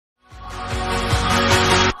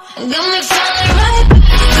Hello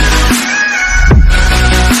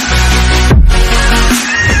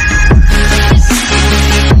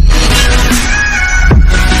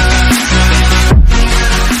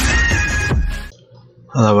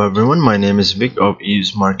everyone, my name is Vic of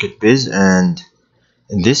Eve's Market Biz, and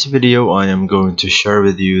in this video I am going to share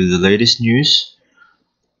with you the latest news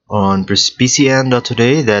on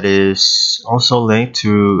pcn.today that is also linked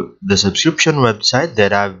to the subscription website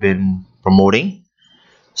that I've been promoting.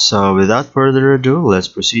 So without further ado, let's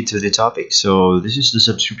proceed to the topic. So this is the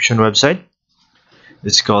subscription website.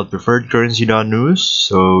 It's called preferredcurrency.news.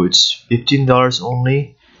 So it's $15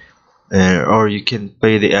 only. Or you can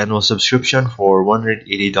pay the annual subscription for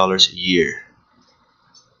 $180 a year.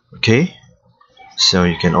 Okay, so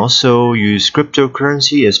you can also use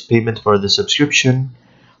cryptocurrency as payment for the subscription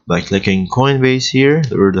by clicking Coinbase here,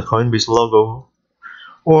 or the Coinbase logo,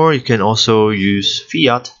 or you can also use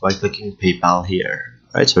fiat by clicking PayPal here.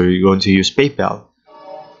 Right, so you're going to use PayPal.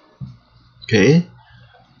 Okay,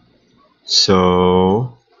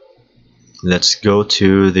 so let's go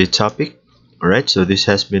to the topic. Alright, so this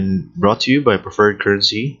has been brought to you by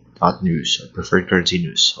preferredcurrency.news, or Preferred Currency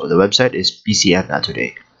News. So the website is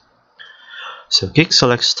pcn.today. So Kik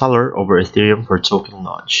selects Stellar over Ethereum for token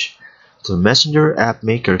launch. The messenger app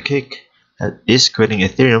maker Kik is quitting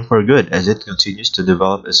Ethereum for good as it continues to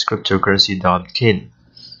develop its cryptocurrency dubbed Kin.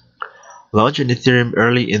 Launched in Ethereum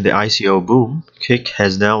early in the ICO boom, Kik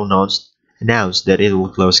has now announced that it will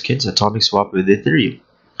close Kin's atomic swap with Ethereum.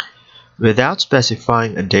 Without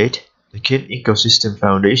specifying a date, the Kin Ecosystem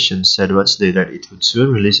Foundation said Wednesday that it would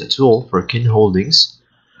soon release a tool for Kin holdings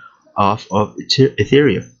of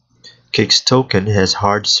Ethereum. Kik's token has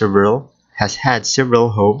had several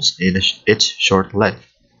homes in its short life.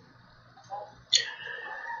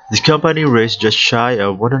 The company raised just shy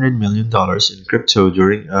of $100 million in crypto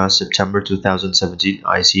during a September 2017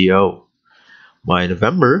 ICO. By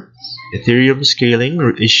November, Ethereum scaling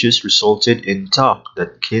issues resulted in talk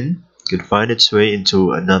that Kin could find its way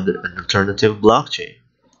into an alternative blockchain,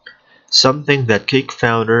 something that Kik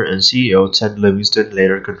founder and CEO Ted Livingston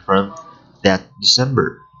later confirmed that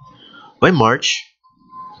December. By March,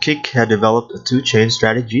 Kik had developed a two-chain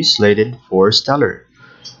strategy slated for Stellar,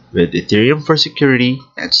 with Ethereum for security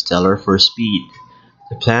and Stellar for speed.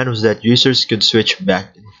 The plan was that users could switch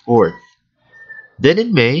back and forth. Then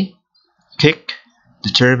in May, Kik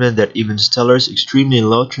determined that even Stellar's extremely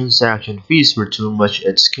low transaction fees were too much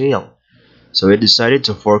at scale, so it decided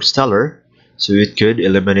to fork Stellar so it could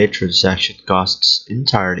eliminate transaction costs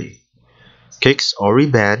entirely. Kik's Ori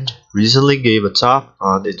Band recently gave a talk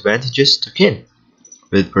on the advantages to Kin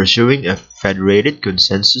with pursuing a federated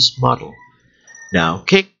consensus model. Now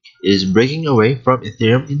Kik is breaking away from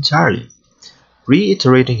Ethereum entirely,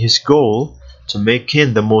 reiterating his goal to make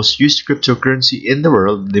Kin the most used cryptocurrency in the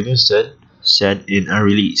world. Livingston said in a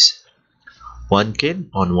release, "One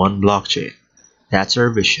Kin on one blockchain. That's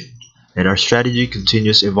our vision. And our strategy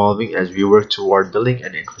continues evolving as we work toward building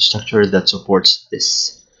an infrastructure that supports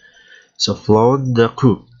this." So flown the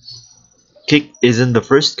coop. Kik isn't the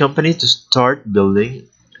first company to start building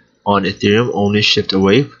on Ethereum, only shift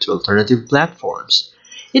away to alternative platforms.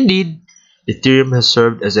 Indeed, Ethereum has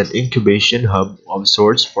served as an incubation hub of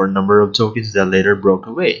sorts for a number of tokens that later broke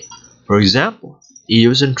away. For example,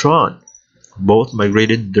 EOS and Tron both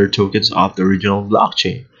migrated their tokens off the original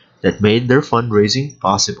blockchain that made their fundraising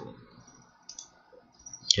possible.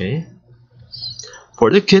 Okay. For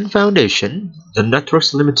the Kin Foundation, the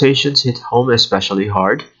network's limitations hit home especially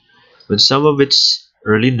hard when some of its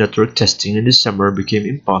early network testing in December became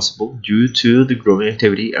impossible due to the growing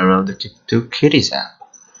activity around the CryptoKitties app.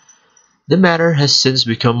 The matter has since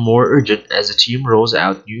become more urgent as the team rolls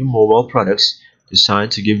out new mobile products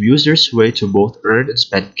designed to give users a way to both earn and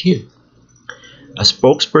spend Kin. A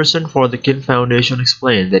spokesperson for the Kin Foundation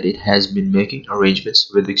explained that it has been making arrangements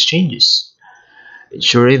with exchanges,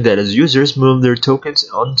 ensuring that as users move their tokens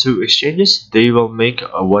onto exchanges, they will make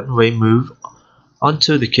a one-way move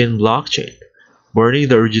onto the Kin blockchain, burning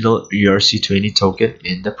the original ERC20 token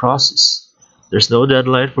in the process. There's no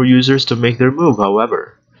deadline for users to make their move,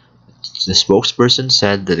 however. The spokesperson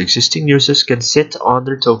said that existing users can sit on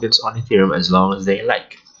their tokens on Ethereum as long as they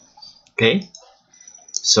like. Okay,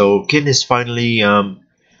 so Kin has finally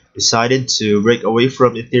decided to break away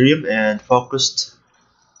from Ethereum and focused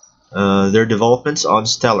their developments on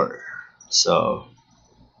Stellar. So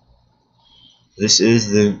this is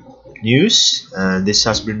the news, and this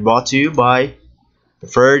has been brought to you by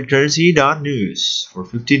preferredcurrency.news for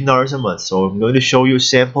 $15 a month. So I'm going to show you a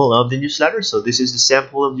sample of the newsletter. So this is the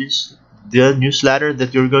sample of the newsletter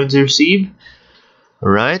that you're going to receive.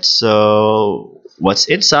 Alright, so what's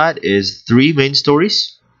inside is 3 main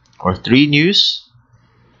stories, or 3 news,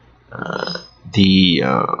 the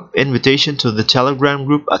invitation to the Telegram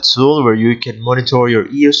group at Soul where you can monitor your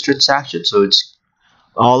EOS transactions. So it's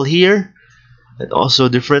all here, and also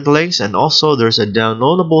different links, and also there's a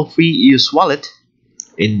downloadable free EOS wallet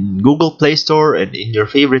in Google Play Store and in your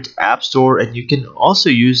favorite app store, and you can also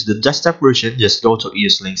use the desktop version. Just go to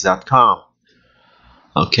eoslinks.com.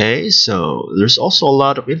 Okay, so there's also a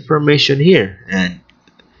lot of information here, and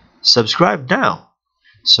subscribe now.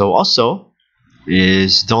 So also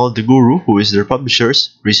is download the Guru, who is their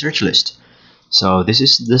publisher's research list. So this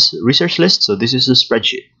is this research list. So this is the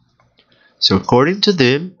spreadsheet. So according to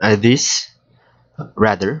them,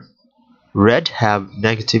 red have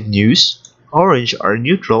negative news, orange are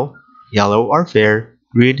neutral, yellow are fair,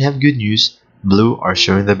 green have good news, blue are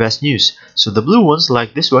showing the best news. So the blue ones,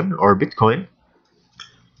 like this one or Bitcoin,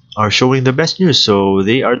 are showing the best news. So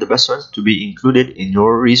they are the best ones to be included in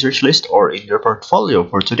your research list or in your portfolio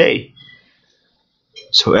for today.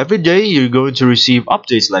 So every day you're going to receive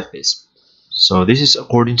updates like this. So this is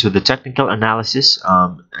according to the technical analysis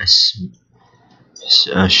as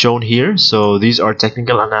shown here. So these are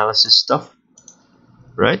technical analysis stuff,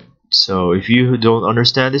 right? So if you don't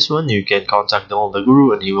understand this one, you can contact the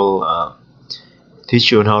Guru and he will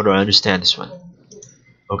teach you on how to understand this one.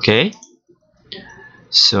 Okay,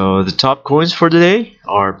 so the top coins for today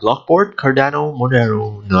are Blockport, Cardano,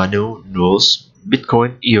 Monero, Nano, Nulls,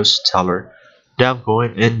 Bitcoin, EOS, Stellar,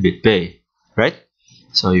 Damcoin, and BitPay, right?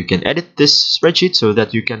 So you can edit this spreadsheet so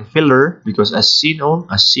that you can filter, because as seen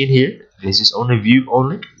here, this is only view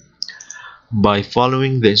only, by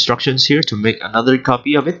following the instructions here to make another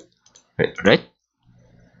copy of it, right?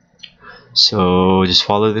 So just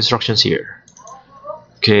follow the instructions here.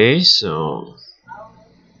 Okay, so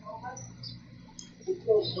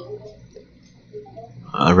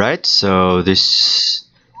alright, so this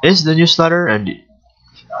is the newsletter, and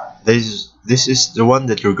this is the one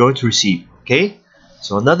that you're going to receive. Okay,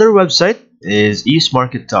 so another website is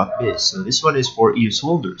eosmarket.biz. So this one is for EOS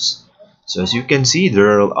holders. So as you can see,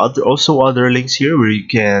 there are also other links here where you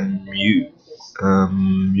can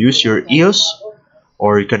use your EOS,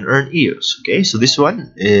 or you can earn EOS. Okay, so this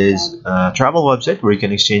one is a travel website where you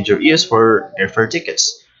can exchange your EOS for airfare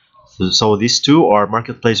tickets. So these two are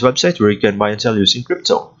marketplace websites where you can buy and sell using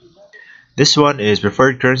crypto. This one is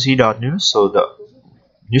preferredcurrency.news, so the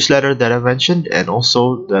newsletter that I mentioned, and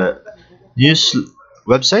also the news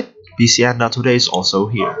website pcn.today is also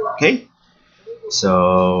here. Okay,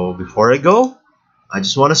 so before I go, I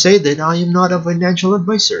just want to say that I am not a financial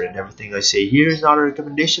advisor, and everything I say here is not a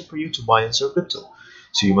recommendation for you to buy and sell crypto.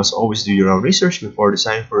 So you must always do your own research before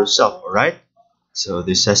deciding for yourself. Alright, so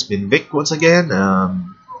this has been Vic once again,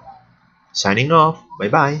 signing off. Bye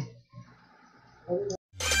bye.